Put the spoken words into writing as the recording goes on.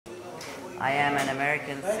I am an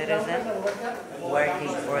American citizen working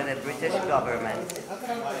for the British government.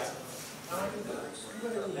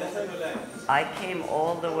 I came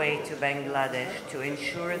all the way to Bangladesh to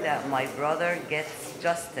ensure that my brother gets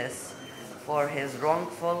justice for his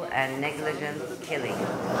wrongful and negligent killing.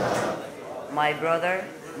 My brother,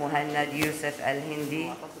 Muhannad Yusuf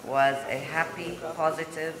Al-Hindi, was a happy,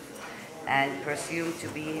 positive, and presumed to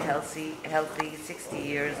be healthy 60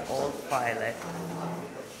 years old pilot.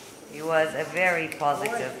 He was a very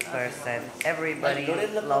positive person. Everybody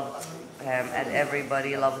loved him and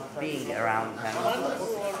everybody loved being around him.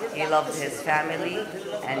 He loved his family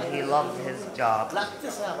and he loved his job.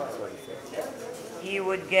 He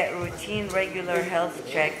would get routine regular health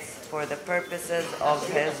checks for the purposes of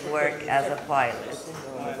his work as a pilot.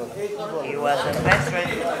 He was a veteran.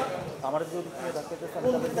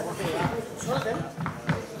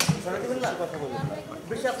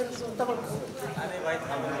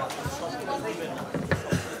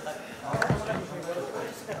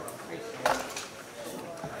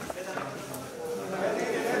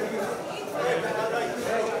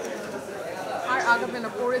 I've been a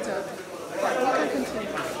orator. You can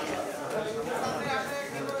continue.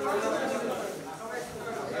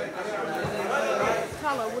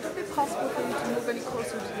 Carlo, would it be possible for you to move any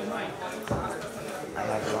closer to the mic? I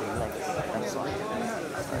have long legs, that's why.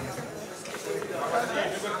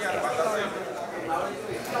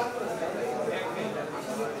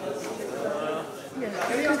 Yeah,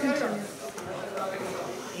 you can continue.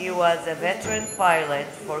 He was a veteran pilot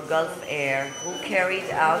for Gulf Air who carried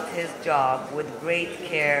out his job with great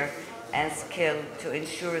care and skill to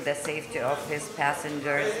ensure the safety of his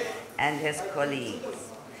passengers and his colleagues.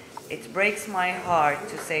 It breaks my heart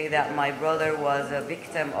to say that my brother was a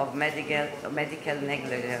victim of medical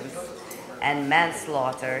negligence and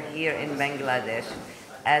manslaughter here in Bangladesh,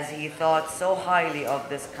 as he thought so highly of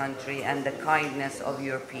this country and the kindness of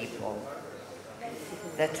your people.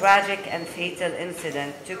 The tragic and fatal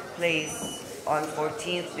incident took place on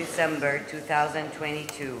 14th December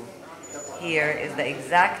 2022. Here is the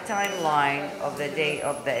exact timeline of the day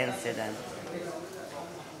of the incident.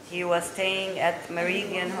 He was staying at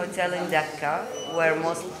Meridian Hotel in Dhaka, where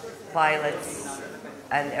most pilots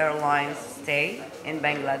and airlines stay in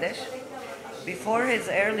Bangladesh, before his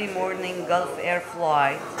early morning Gulf Air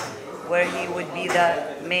flight, where he would be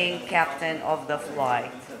the main captain of the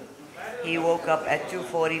flight. He woke up at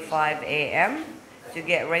 2:45 a.m. to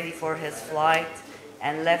get ready for his flight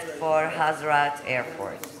and left for Hazrat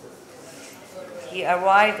Airport. He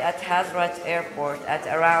arrived at Hazrat Airport at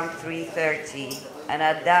around 3:30, and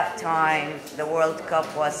at that time the World Cup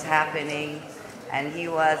was happening, and he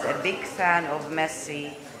was a big fan of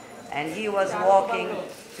Messi, and he was walking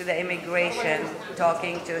to the immigration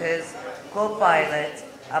talking to his co-pilot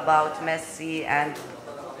about Messi, and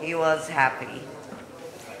he was happy.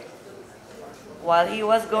 While he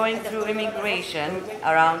was going through immigration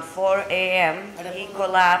around 4 a.m., he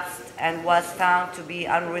collapsed and was found to be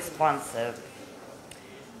unresponsive.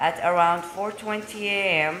 At around 4:20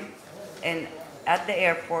 a.m. At the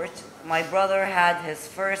airport, my brother had his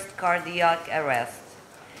first cardiac arrest.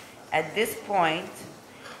 At this point,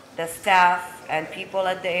 the staff and people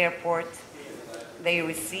at the airport, he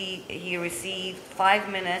received 5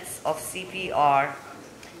 minutes of CPR.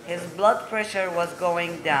 His blood pressure was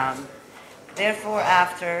going down. Therefore,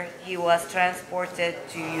 after, he was transported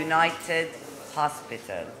to United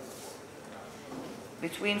Hospital.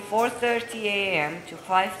 Between 4:30 a.m. to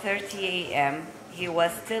 5:30 a.m., he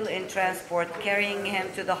was still in transport, carrying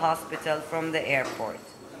him to the hospital from the airport.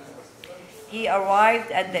 He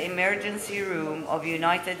arrived at the emergency room of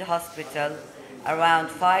United Hospital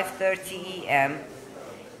around 5:30 a.m.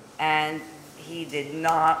 and he did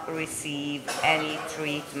not receive any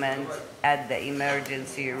treatment at the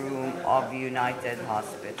emergency room of United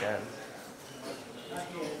Hospital.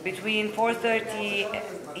 Between 4:30,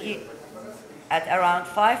 at around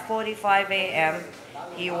 5:45 a.m.,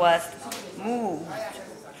 he was moved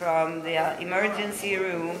from the emergency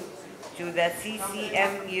room to the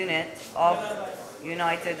CCM unit of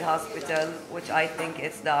United Hospital, which I think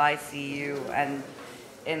is the ICU and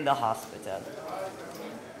in the hospital.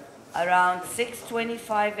 Around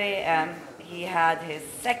 6:25 a.m., he had his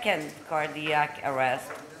second cardiac arrest,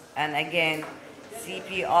 and again,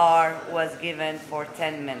 CPR was given for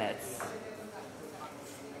 10 minutes.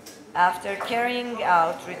 After carrying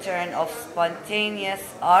out return of spontaneous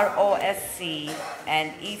ROSC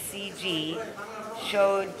and ECG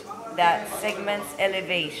showed that segment's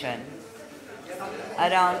elevation.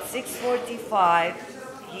 Around 6:45,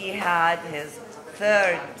 he had his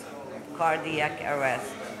third cardiac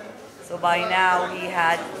arrest. So by now he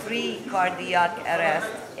had 3 cardiac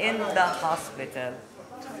arrests in the hospital.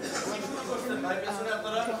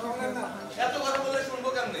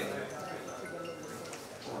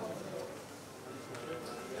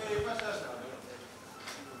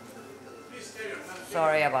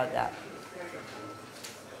 Sorry about that.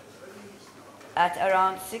 At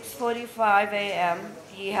around 6:45 a.m.,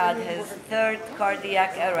 he had his third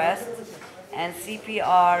cardiac arrest, and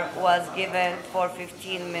CPR was given for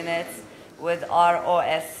 15 minutes with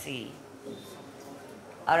ROSC.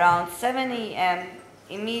 Around 7 a.m.,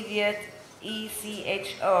 immediate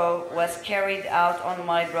ECHO was carried out on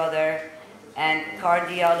my brother, and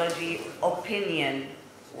cardiology opinion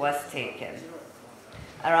was taken.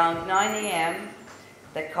 Around 9 a.m.,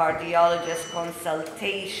 the cardiologist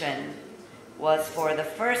consultation was for the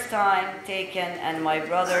first time taken, and my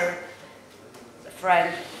brother,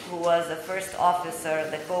 friend, who was the first officer,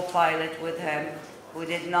 the co-pilot with him, who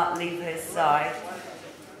did not leave his side,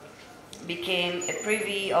 became a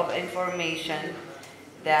privy of information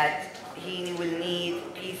that he will need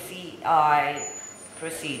PCI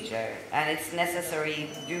procedure, and it's necessary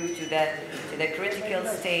due to the critical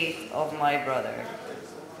state of my brother.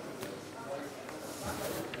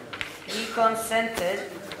 He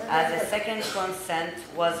consented, as a second consent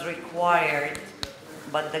was required,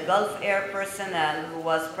 but the Gulf Air personnel who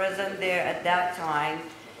was present there at that time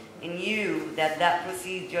knew that that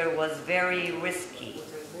procedure was very risky.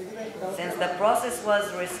 Since the process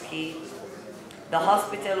was risky, the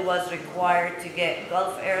hospital was required to get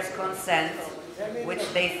Gulf Air's consent, which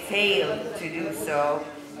they failed to do so,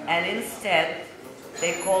 and instead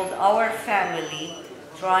they called our family,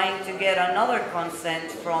 trying to get another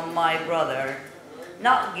consent from my brother,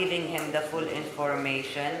 not giving him the full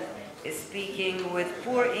information, speaking with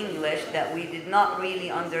poor English that we did not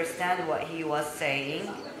really understand what he was saying,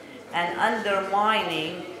 and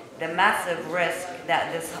undermining the massive risk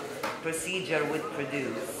that this procedure would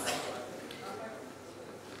produce.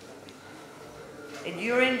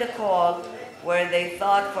 During the call, where they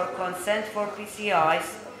thought for consent for PCI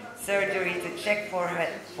surgery to check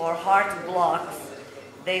for heart blocks,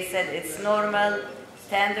 they said it's normal,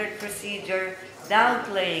 standard procedure,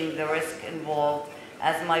 downplaying the risk involved,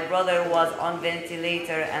 as my brother was on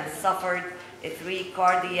ventilator and suffered 3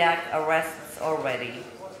 cardiac arrests already.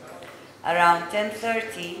 Around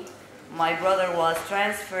 10:30, my brother was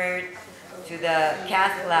transferred to the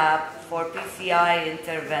cath lab for PCI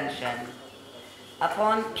intervention.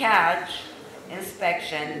 Upon CAG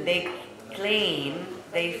inspection, they claim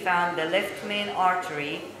they found the left main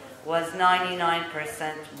artery was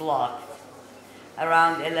 99% blocked.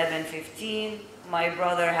 Around 11:15, my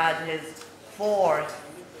brother had his 4th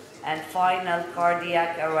and final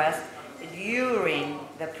cardiac arrest during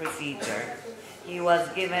the procedure. He was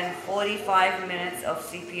given 45 minutes of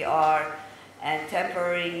CPR, and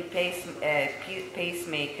temporary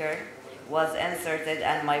pacemaker was inserted,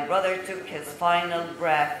 and my brother took his final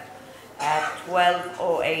breath at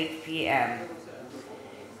 12:08 p.m.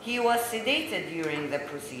 He was sedated during the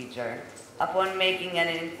procedure. Upon making an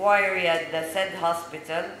inquiry at the said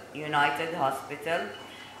hospital, United Hospital,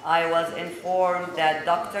 I was informed that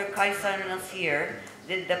Dr. Kaisar Nasir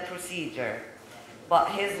did the procedure,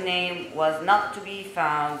 but his name was not to be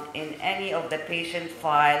found in any of the patient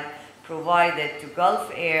file provided to Gulf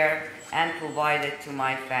Air and provided to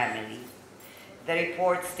my family. The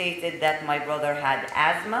report stated that my brother had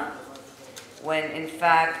asthma, when in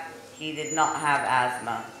fact he did not have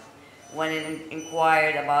asthma. When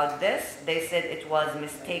inquired about this, they said it was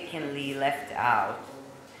mistakenly left out.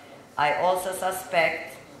 I also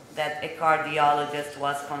suspect that a cardiologist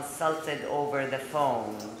was consulted over the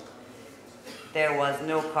phone. There was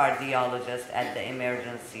no cardiologist at the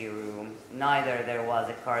emergency room, neither there was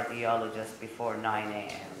a cardiologist before 9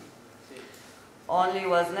 a.m. Only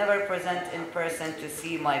was never present in person to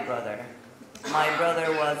see my brother. My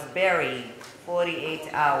brother was buried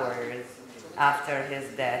 48 hours after his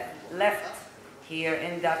death, left here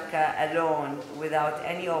in Dhaka alone without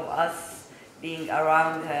any of us being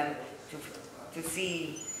around him to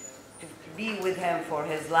be with him for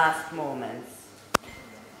his last moments.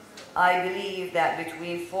 I believe that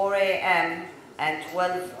between 4 a.m. and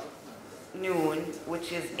 12 noon,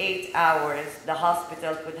 which is 8 hours, the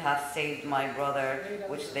hospital could have saved my brother,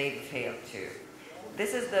 which they failed to.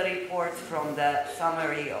 This is the report from the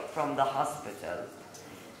summary from the hospital.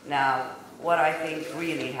 Now, what I think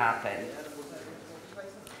really happened.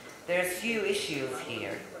 There's few issues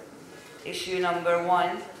here. Issue number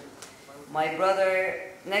 1, my brother,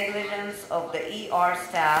 negligence of the ER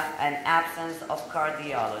staff and absence of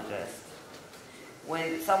cardiologists.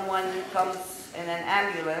 When someone comes in an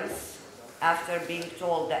ambulance after being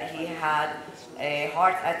told that he had a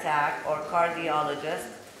heart attack or cardiologist,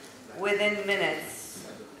 Within minutes,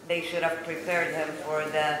 they should have prepared him for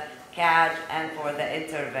the CAD and for the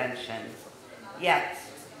intervention. Yet,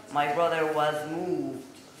 my brother was moved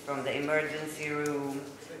from the emergency room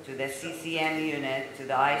to the CCM unit, to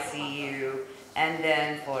the ICU, and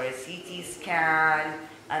then for a CT scan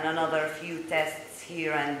and another few tests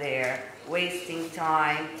here and there, wasting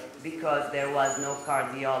time because there was no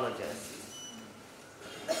cardiologist.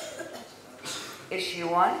 Issue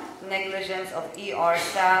 1, negligence of ER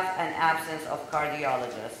staff and absence of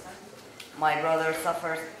cardiologists. My brother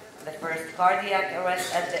suffered the first cardiac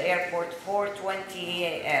arrest at the airport 4:20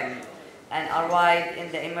 a.m. and arrived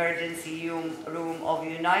in the emergency room of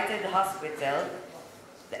United Hospital.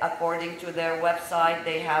 According to their website,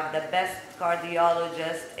 they have the best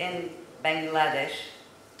cardiologist in Bangladesh.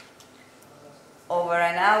 Over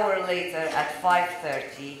an hour later, at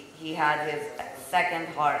 5:30, he had his second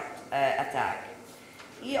heart attack.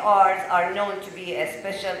 ERs are known to be a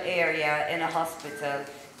special area in a hospital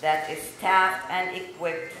that is staffed and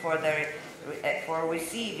equipped for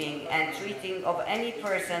receiving and treating of any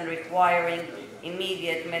person requiring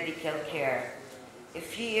immediate medical care.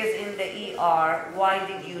 If he is in the ER, why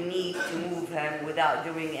did you need to move him without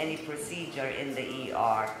doing any procedure in the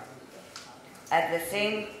ER? As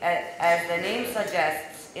the name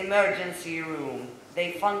suggests, emergency room,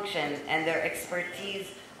 they function and their expertise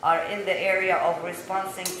are in the area of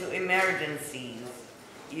responding to emergencies.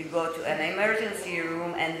 You go to an emergency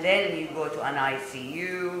room and then you go to an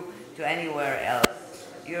ICU, to anywhere else.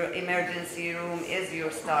 Your emergency room is your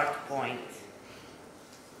start point.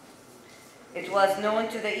 It was known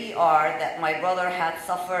to the ER that my brother had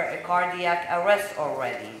suffered a cardiac arrest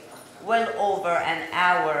already, well over an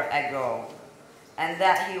hour ago, and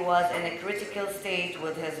that he was in a critical state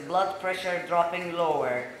with his blood pressure dropping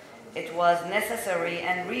lower. It was necessary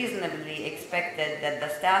and reasonably expected that the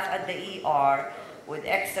staff at the ER would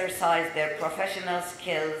exercise their professional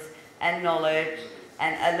skills and knowledge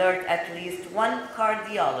and alert at least one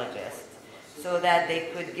cardiologist so that they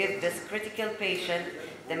could give this critical patient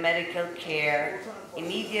the medical care,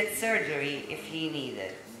 immediate surgery if he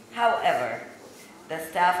needed. However, the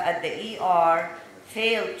staff at the ER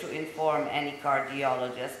failed to inform any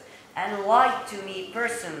cardiologist and lied to me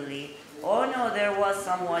personally. Oh no, there was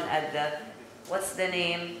someone at the, what's the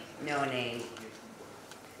name? No name.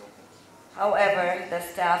 However, the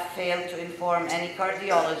staff failed to inform any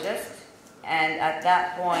cardiologist, and at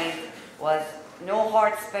that point was no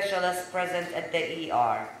heart specialist present at the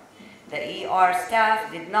ER. The ER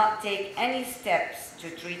staff did not take any steps to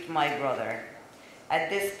treat my brother. At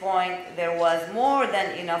this point, there was more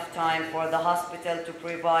than enough time for the hospital to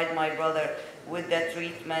provide my brother with the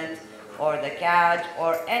treatment or the CAD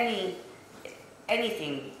or anything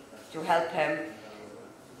to help him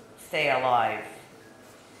stay alive.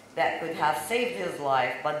 That could have saved his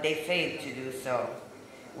life, but they failed to do so.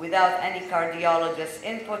 Without any cardiologist's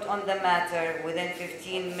input on the matter, within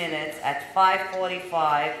 15 minutes at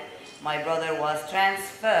 5:45, my brother was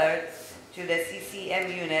transferred to the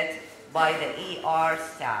CCM unit by the ER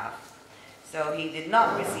staff. So he did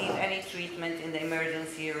not receive any treatment in the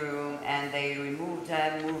emergency room, and they moved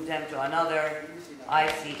him to another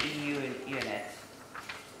ICU unit.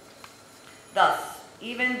 Thus,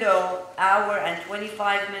 even though hour and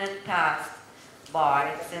 25 minutes passed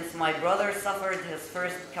by since my brother suffered his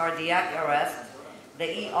first cardiac arrest,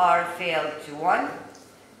 the ER failed to 1.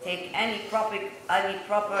 Take any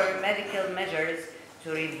proper medical measures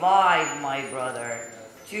to revive my brother.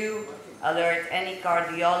 2. Alert any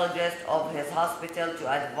cardiologist of his hospital to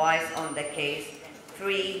advise on the case.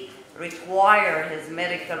 3. Require his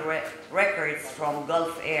medical records from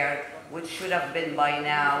Gulf Air, which should have been by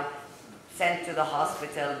now sent to the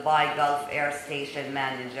hospital by Gulf Air station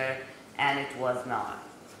manager, and it was not.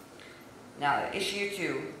 Now, issue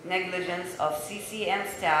 2, negligence of CCM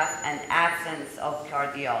staff and absence of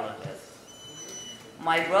cardiologists.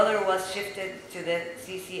 My brother was shifted to the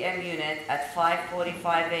CCM unit at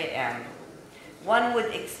 5:45 a.m. One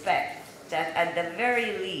would expect that at the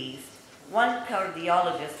very least, one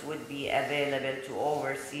cardiologist would be available to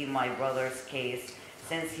oversee my brother's case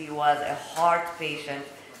since he was a heart patient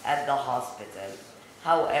at the hospital.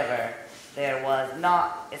 However, there was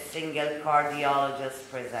not a single cardiologist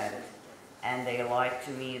present. And they lied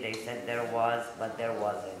to me. They said there was, but there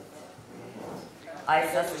wasn't. I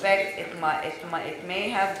suspect it may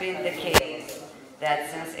have been the case that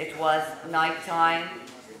since it was nighttime,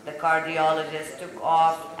 the cardiologist took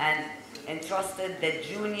off and entrusted the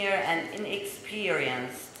junior and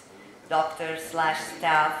inexperienced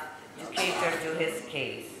doctor/staff to cater to his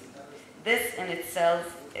case. This in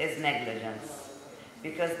itself is negligence.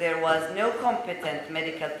 because there was no competent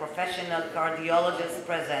medical professional cardiologist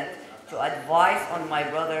present to advise on my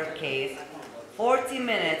brother's case, 40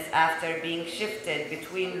 minutes after being shifted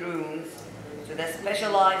between rooms to the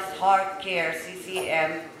specialized heart care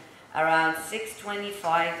CCM around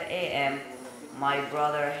 6:25 a.m., my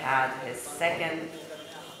brother had his second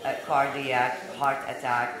heart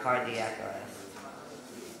attack, cardiac arrest.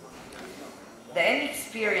 The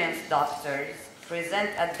inexperienced doctors present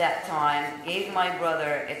at that time gave my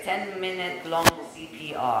brother a 10-minute long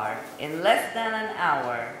CPR. In less than an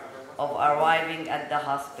hour of arriving at the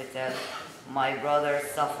hospital, my brother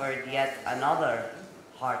suffered yet another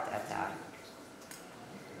heart attack,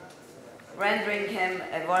 rendering him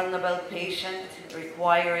a vulnerable patient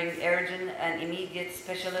requiring urgent and immediate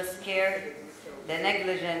specialist care. The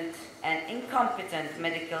negligent and incompetent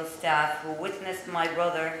medical staff who witnessed my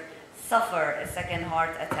brother suffer a second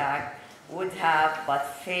heart attack would have but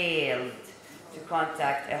failed to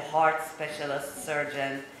contact a heart specialist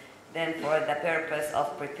surgeon then for the purpose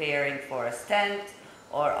of preparing for a stent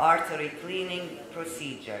or artery cleaning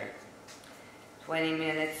procedure. 20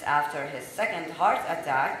 minutes after his second heart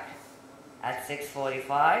attack, at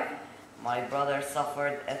 6:45, my brother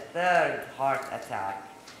suffered a third heart attack,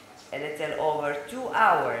 a little over 2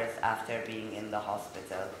 hours after being in the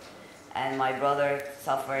hospital, and my brother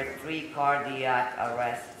suffered 3 cardiac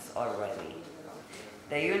arrests already.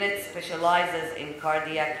 The unit specializes in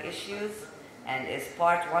cardiac issues and is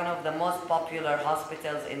one of the most popular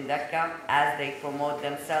hospitals in Dhaka as they promote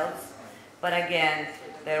themselves. But again,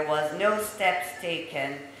 there was no steps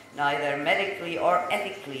taken, neither medically or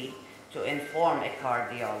ethically, to inform a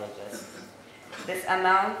cardiologist. This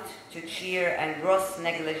amounts to sheer and gross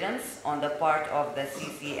negligence on the part of the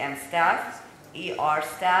CCM staff, ER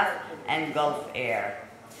staff, and Gulf Air.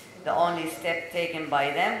 The only step taken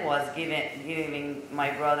by them was giving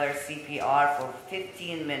my brother CPR for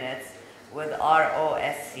 15 minutes with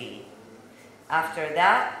ROSC. After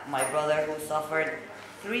that, my brother, who suffered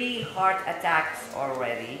 3 heart attacks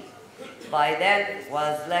already, by then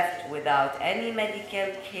was left without any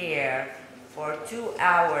medical care for 2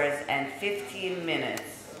 hours and 15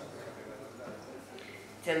 minutes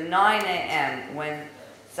till 9 a.m. when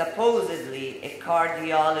supposedly a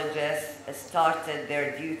cardiologist started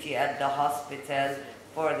their duty at the hospital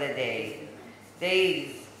for the day.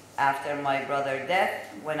 Days after my brother's death,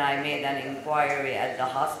 when I made an inquiry at the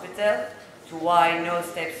hospital to why no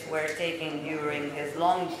steps were taken during his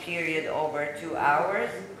long period over 2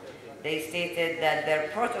 hours, they stated that their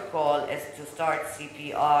protocol is to start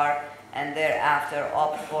CPR and thereafter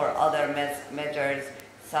opt for other measures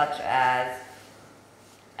such as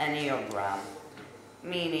angiogram,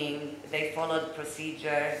 meaning they followed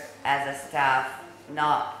procedure as a staff,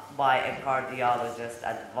 not by a cardiologist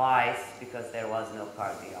advice, because there was no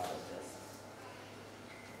cardiologist.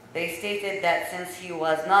 They stated that since he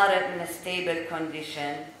was not in a stable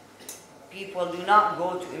condition, people do not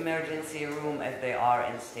go to emergency room if they are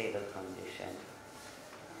in stable condition,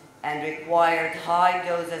 and required high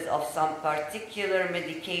doses of some particular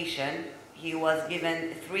medication. He was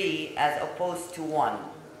given 3 as opposed to 1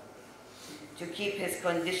 to keep his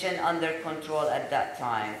condition under control at that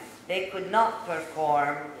time. They could not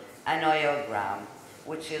perform angiogram,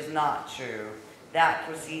 which is not true. That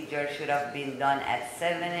procedure should have been done at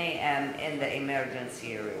 7 a.m. in the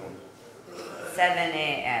emergency room. 7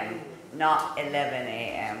 a.m., not 11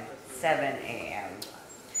 a.m., 7 a.m.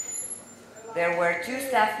 There were 2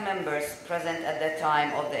 staff members present at the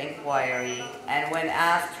time of the inquiry, and when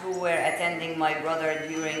asked who were attending my brother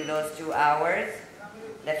during those 2 hours,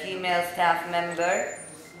 the female staff member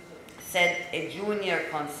said a junior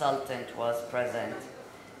consultant was present,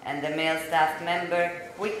 and the male staff member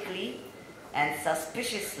quickly and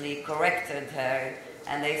suspiciously corrected her,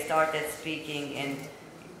 and they started speaking in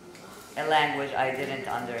a language I didn't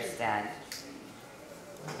understand.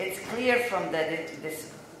 It's clear from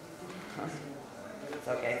this it's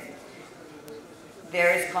okay.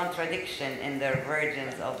 There is contradiction in their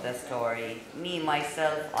versions of the story. Me,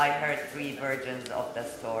 myself, I heard 3 versions of the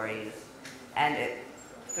stories, and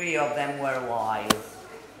 3 of them were lies.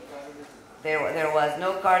 There was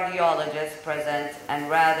no cardiologist present, and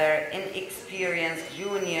rather inexperienced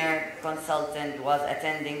junior consultant was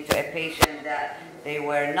attending to a patient that they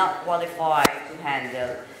were not qualified to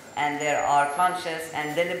handle, and there are conscious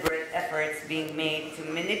and deliberate efforts being made to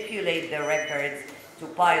manipulate the records to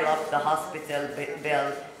pile up the hospital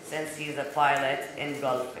bill, since he's a pilot in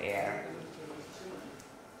Gulf Air.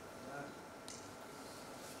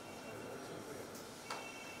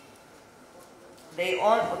 They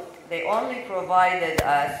only provided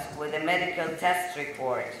us with a medical test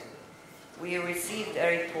report, We received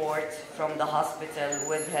a report from the hospital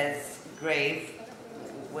with his grave,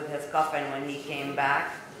 with his coffin when he came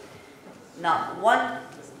back. Not one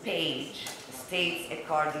page states a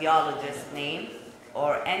cardiologist's name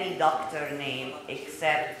or any doctor name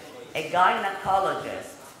except a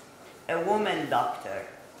gynecologist, a woman doctor,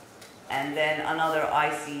 and then another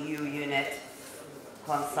ICU unit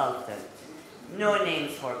consultant. No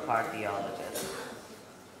names for cardiologists.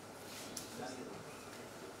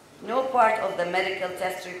 No part of the medical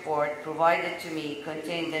test report provided to me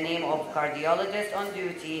contained the name of cardiologist on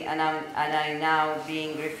duty, and I now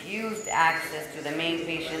being refused access to the main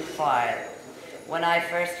patient file. When I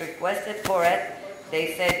first requested for it,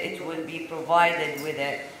 they said it would be provided with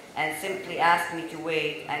it and simply asked me to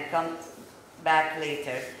wait and come back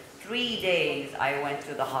later. 3 days I went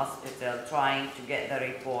to the hospital trying to get the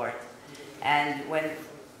report, and when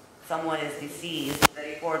someone is deceased, the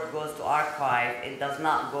report goes to archive, it does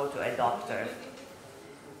not go to a doctor.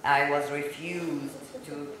 I was refused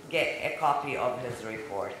to get a copy of his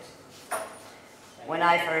report. When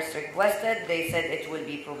I first requested, they said it will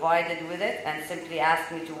be provided with it and simply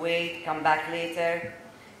asked me to wait, come back later.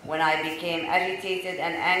 When I became agitated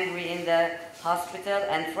and angry in the hospital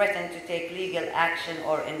and threatened to take legal action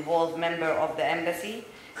or involve member of the embassy,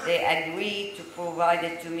 they agreed to provide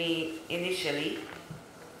it to me initially.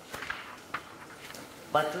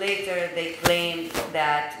 But later they claimed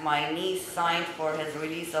that my niece signed for his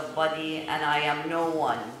release of body and I am no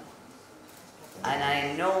one. And I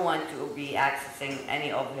am no one to be accessing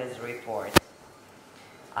any of his reports.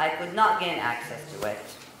 I could not gain access to it.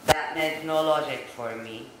 That made no logic for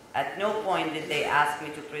me. At no point did they ask me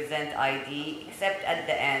to present ID except at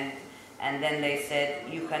the end, and then they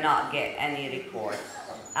said you cannot get any reports,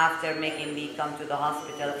 after making me come to the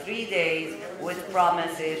hospital 3 days with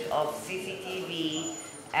promises of CCTV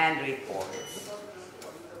and reports.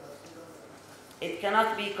 It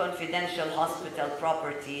cannot be confidential hospital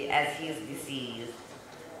property as he is deceased,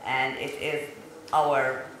 and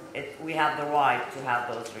we have the right to have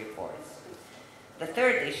those reports. The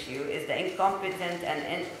third issue is the incompetent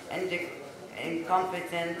and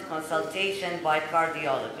incompetent consultation by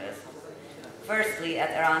cardiologists. Firstly,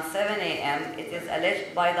 at around 7 a.m., it is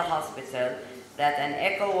alleged by the hospital that an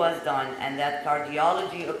echo was done and that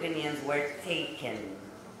cardiology opinions were taken.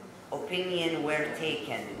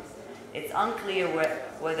 It's unclear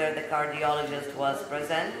whether the cardiologist was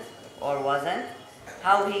present or wasn't,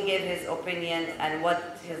 how he gave his opinion, and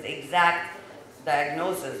what his exact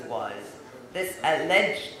diagnosis was. This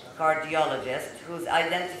alleged cardiologist, whose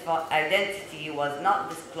identity was not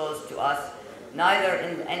disclosed to us, neither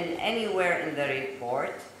anywhere in the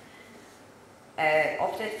report,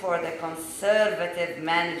 opted for the conservative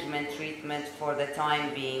management treatment for the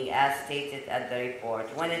time being, as stated at the report,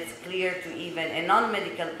 when it's clear to even a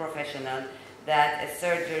non-medical professional that a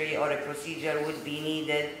surgery or a procedure would be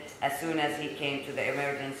needed as soon as he came to the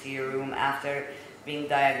emergency room after being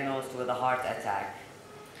diagnosed with a heart attack.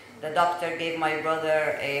 The doctor gave my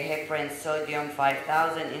brother a heparin sodium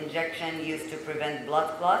 5000 injection used to prevent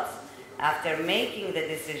blood clots after making the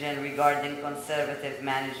decision regarding conservative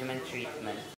management treatment.